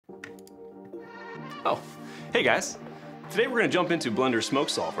Oh, hey guys. Today we're going to jump into Blender Smoke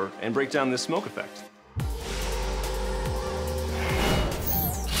Solver and break down this smoke effect.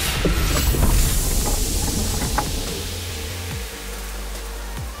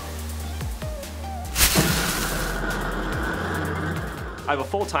 I have a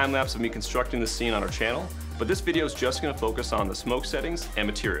full time lapse of me constructing this scene on our channel, but this video is just going to focus on the smoke settings and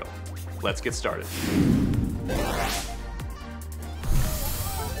material. Let's get started.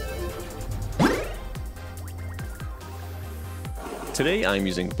 Today I'm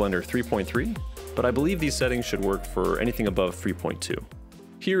using Blender 3.3, but I believe these settings should work for anything above 3.2.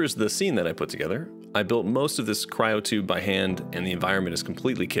 Here is the scene that I put together. I built most of this cryo tube by hand, and the environment is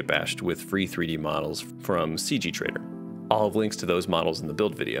completely kit-bashed with free 3D models from CG Trader. I'll have links to those models in the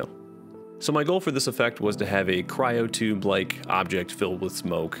build video. So my goal for this effect was to have a cryo tube-like object filled with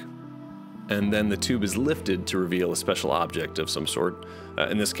smoke, and then the tube is lifted to reveal a special object of some sort,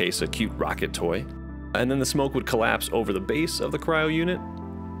 in this case a cute rocket toy. And then the smoke would collapse over the base of the cryo unit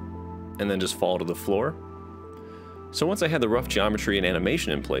and then just fall to the floor. So once I had the rough geometry and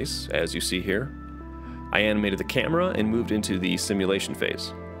animation in place, as you see here, I animated the camera and moved into the simulation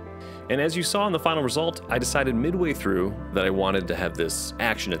phase. And as you saw in the final result, I decided midway through that I wanted to have this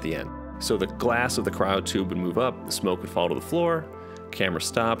action at the end. So the glass of the cryo tube would move up, the smoke would fall to the floor, camera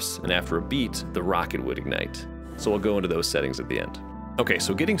stops, and after a beat, the rocket would ignite. So I'll go into those settings at the end. Okay,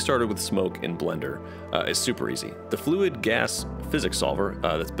 so getting started with smoke in Blender is super easy. The fluid gas physics solver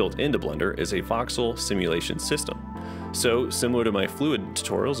that's built into Blender is a voxel simulation system. So similar to my fluid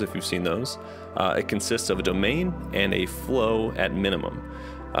tutorials, if you've seen those, it consists of a domain and a flow at minimum.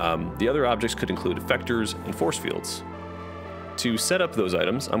 The other objects could include effectors and force fields. To set up those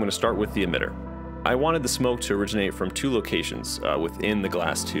items, I'm going to start with the emitter. I wanted the smoke to originate from two locations within the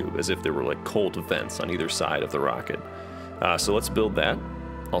glass tube, as if there were like cold vents on either side of the rocket. So let's build that.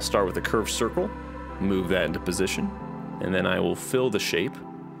 I'll start with a curved circle, move that into position, and then I will fill the shape.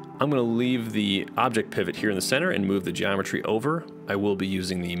 I'm going to leave the object pivot here in the center and move the geometry over. I will be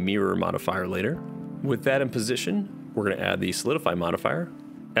using the mirror modifier later. With that in position, we're going to add the solidify modifier.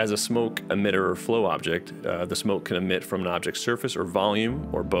 As a smoke emitter or flow object, the smoke can emit from an object's surface or volume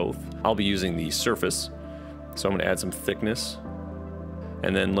or both. I'll be using the surface, so I'm going to add some thickness,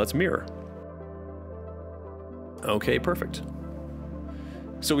 and then let's mirror. Okay, perfect.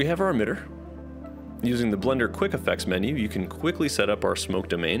 So we have our emitter. Using the Blender Quick Effects menu, you can quickly set up our smoke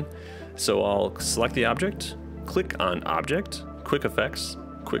domain. So I'll select the object, click on Object, Quick Effects,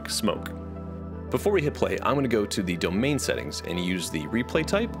 Quick Smoke. Before we hit play, I'm going to go to the domain settings and use the replay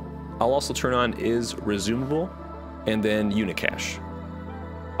type. I'll also turn on is resumable and then unicache.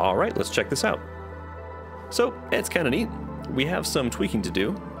 All right, let's check this out. So it's kind of neat. We have some tweaking to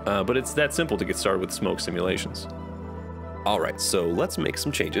do, but it's that simple to get started with smoke simulations. All right, so let's make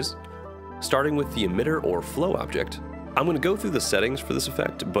some changes. Starting with the emitter or flow object, I'm going to go through the settings for this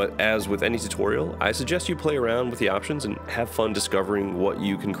effect, but as with any tutorial, I suggest you play around with the options and have fun discovering what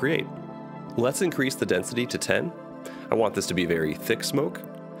you can create. Let's increase the density to 10. I want this to be very thick smoke,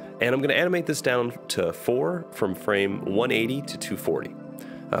 and I'm going to animate this down to 4 from frame 180 to 240.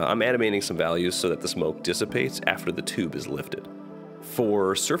 I'm animating some values so that the smoke dissipates after the tube is lifted.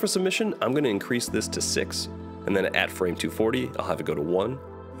 For surface emission, I'm going to increase this to 6, and then at frame 240, I'll have it go to 1.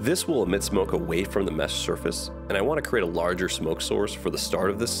 This will emit smoke away from the mesh surface, and I want to create a larger smoke source for the start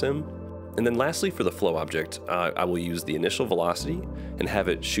of this sim. And then lastly, for the flow object, I will use the initial velocity and have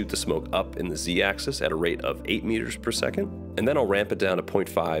it shoot the smoke up in the z-axis at a rate of 8 meters per second, and then I'll ramp it down to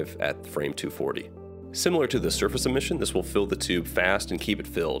 0.5 at frame 240. Similar to the surface emission, this will fill the tube fast and keep it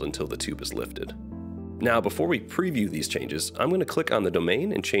filled until the tube is lifted. Now, before we preview these changes, I'm going to click on the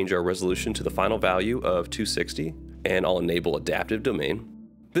domain and change our resolution to the final value of 260, and I'll enable adaptive domain.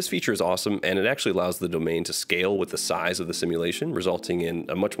 This feature is awesome, and it actually allows the domain to scale with the size of the simulation, resulting in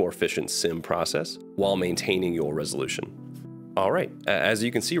a much more efficient sim process while maintaining your resolution. All right, as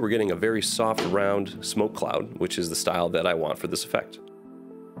you can see, we're getting a very soft, round smoke cloud, which is the style that I want for this effect.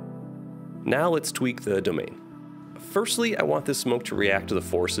 Now let's tweak the domain. Firstly, I want this smoke to react to the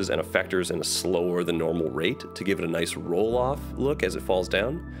forces and effectors in a slower than normal rate to give it a nice roll-off look as it falls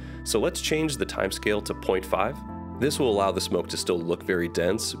down. So let's change the timescale to 0.5. This will allow the smoke to still look very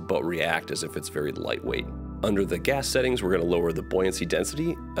dense, but react as if it's very lightweight. Under the gas settings, we're going to lower the buoyancy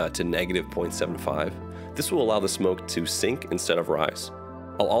density to negative 0.75. This will allow the smoke to sink instead of rise.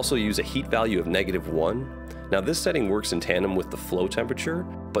 I'll also use a heat value of -1. Now this setting works in tandem with the flow temperature,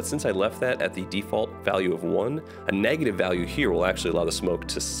 but since I left that at the default value of 1, a negative value here will actually allow the smoke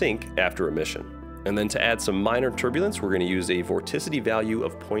to sink after emission. And then to add some minor turbulence, we're going to use a vorticity value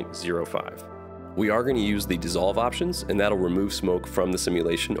of 0.05. We are going to use the dissolve options, and that'll remove smoke from the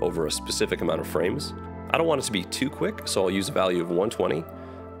simulation over a specific amount of frames. I don't want it to be too quick, so I'll use a value of 120,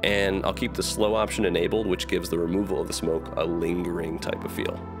 and I'll keep the slow option enabled, which gives the removal of the smoke a lingering type of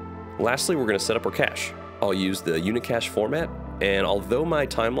feel. Lastly, we're going to set up our cache. I'll use the unit cache format, and although my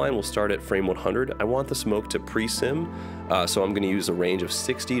timeline will start at frame 100, I want the smoke to pre-sim, so I'm going to use a range of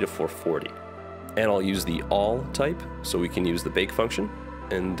 60 to 440. And I'll use the all type, so we can use the bake function,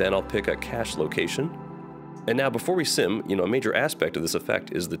 and then I'll pick a cache location. And now before we sim, a major aspect of this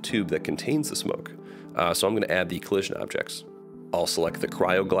effect is the tube that contains the smoke. So I'm going to add the collision objects. I'll select the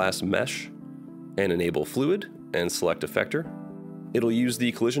cryo glass mesh and enable fluid and select effector. It'll use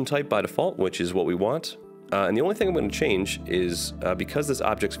the collision type by default, which is what we want. And the only thing I'm going to change is, because this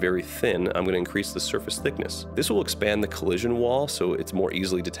object's very thin, I'm going to increase the surface thickness. This will expand the collision wall so it's more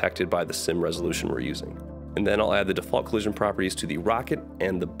easily detected by the sim resolution we're using. And then I'll add the default collision properties to the rocket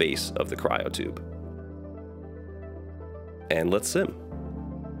and the base of the cryo tube. And let's sim.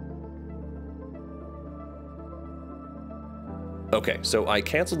 Okay, so I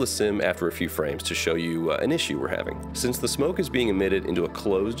canceled the sim after a few frames to show you an issue we're having. Since the smoke is being emitted into a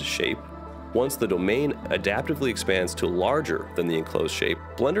closed shape, once the domain adaptively expands to larger than the enclosed shape,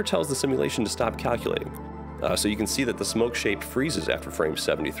 Blender tells the simulation to stop calculating. So you can see that the smoke shape freezes after frame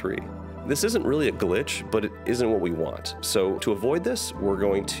 73. This isn't really a glitch, but it isn't what we want. So to avoid this, we're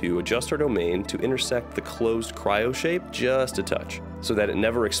going to adjust our domain to intersect the closed cryo shape just a touch, so that it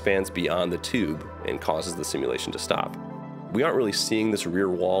never expands beyond the tube and causes the simulation to stop. We aren't really seeing this rear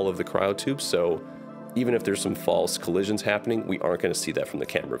wall of the cryo tube, so even if there's some false collisions happening, we aren't going to see that from the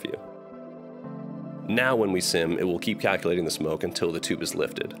camera view. Now when we sim, it will keep calculating the smoke until the tube is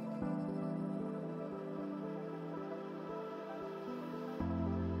lifted.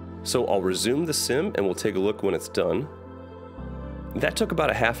 So I'll resume the sim and we'll take a look when it's done. That took about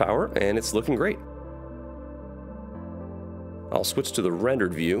a half hour and it's looking great. I'll switch to the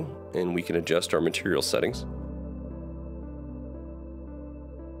rendered view and we can adjust our material settings.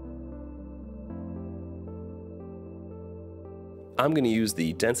 I'm going to use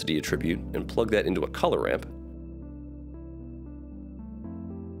the density attribute and plug that into a color ramp.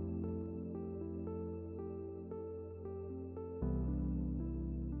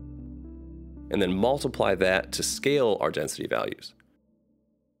 And then multiply that to scale our density values.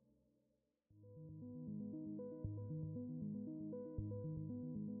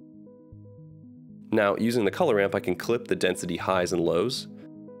 Now, using the color ramp, I can clip the density highs and lows.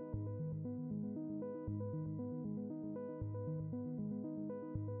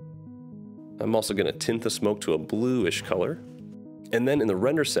 I'm also going to tint the smoke to a bluish color. And then in the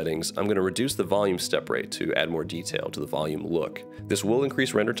render settings, I'm going to reduce the volume step rate to add more detail to the volume look. This will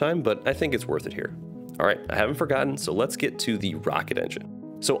increase render time, but I think it's worth it here. All right, I haven't forgotten, so let's get to the rocket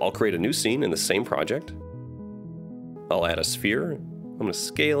engine. So I'll create a new scene in the same project. I'll add a sphere. I'm going to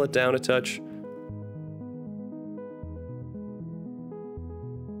scale it down a touch.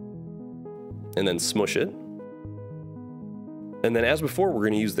 And then smush it. And then as before, we're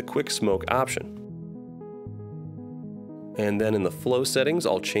going to use the quick smoke option. And then in the flow settings,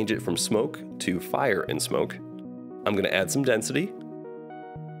 I'll change it from smoke to fire and smoke. I'm going to add some density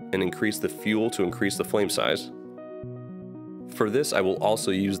and increase the fuel to increase the flame size. For this, I will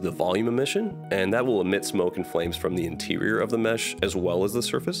also use the volume emission, and that will emit smoke and flames from the interior of the mesh as well as the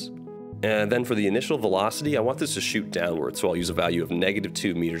surface. And then for the initial velocity, I want this to shoot downward, so I'll use a value of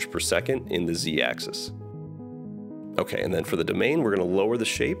 -2 meters per second in the z-axis. Okay, and then for the domain, we're going to lower the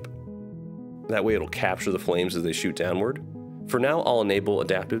shape. That way it'll capture the flames as they shoot downward. For now, I'll enable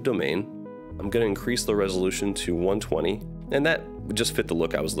adaptive domain. I'm going to increase the resolution to 120, and that would just fit the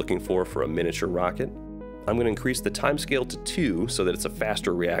look I was looking for a miniature rocket. I'm going to increase the timescale to 2 so that it's a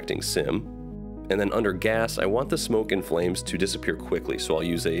faster reacting sim. And then under gas, I want the smoke and flames to disappear quickly, so I'll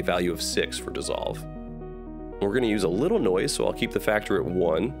use a value of 6 for dissolve. We're going to use a little noise, so I'll keep the factor at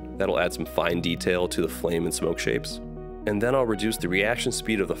 1. That'll add some fine detail to the flame and smoke shapes. And then I'll reduce the reaction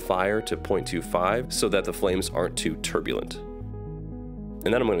speed of the fire to 0.25 so that the flames aren't too turbulent.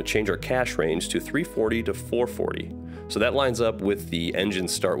 And then I'm going to change our cache range to 340 to 440. So that lines up with the engine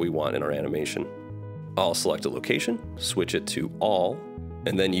start we want in our animation. I'll select a location, switch it to all,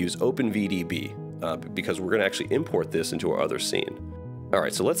 and then use OpenVDB because we're going to actually import this into our other scene. All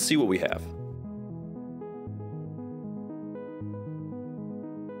right, so let's see what we have.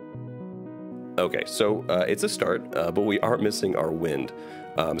 Okay, so it's a start, but we are missing our wind.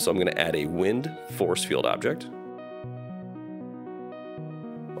 So I'm going to add a wind force field object.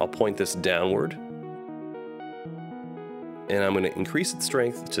 I'll point this downward. And I'm going to increase its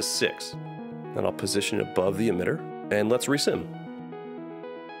strength to 6. Then I'll position it above the emitter. And let's resim.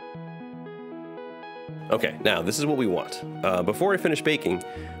 Okay, now this is what we want. Before I finish baking,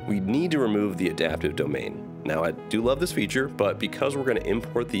 we need to remove the adaptive domain. Now I do love this feature, but because we're going to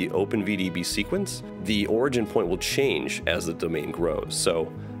import the OpenVDB sequence, the origin point will change as the domain grows.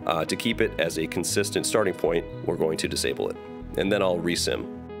 So to keep it as a consistent starting point, we're going to disable it. And then I'll resim.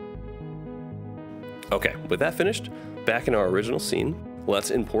 Okay, with that finished, back in our original scene,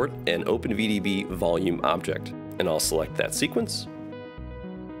 let's import an OpenVDB volume object. And I'll select that sequence.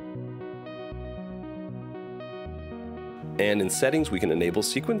 And in settings, we can enable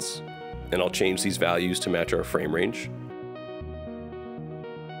sequence, and I'll change these values to match our frame range.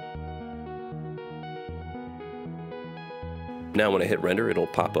 Now when I hit render, it'll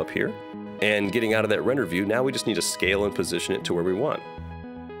pop up here. And getting out of that render view, now we just need to scale and position it to where we want.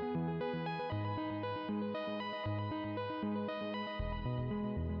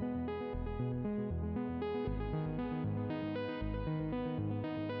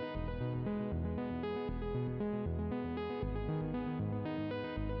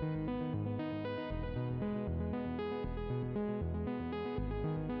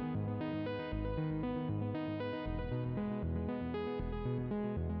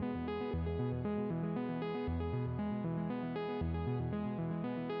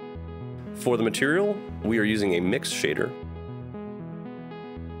 For the material, we are using a mix shader.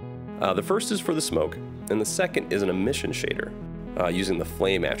 The first is for the smoke, and the second is an emission shader, using the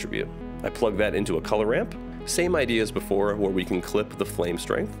flame attribute. I plug that into a color ramp. Same idea as before, where we can clip the flame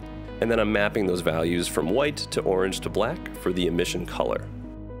strength, and then I'm mapping those values from white to orange to black for the emission color.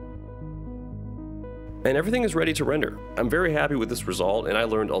 And everything is ready to render. I'm very happy with this result, and I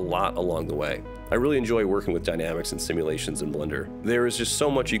learned a lot along the way. I really enjoy working with dynamics and simulations in Blender. There is just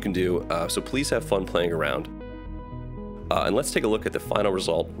so much you can do, so please have fun playing around. And let's take a look at the final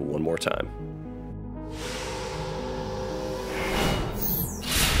result one more time.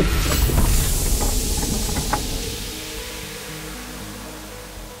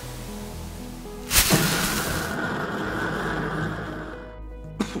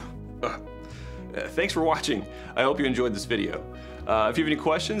 Thanks for watching. I hope you enjoyed this video. If you have any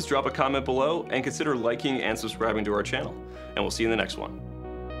questions, drop a comment below and consider liking and subscribing to our channel. And we'll see you in the next one.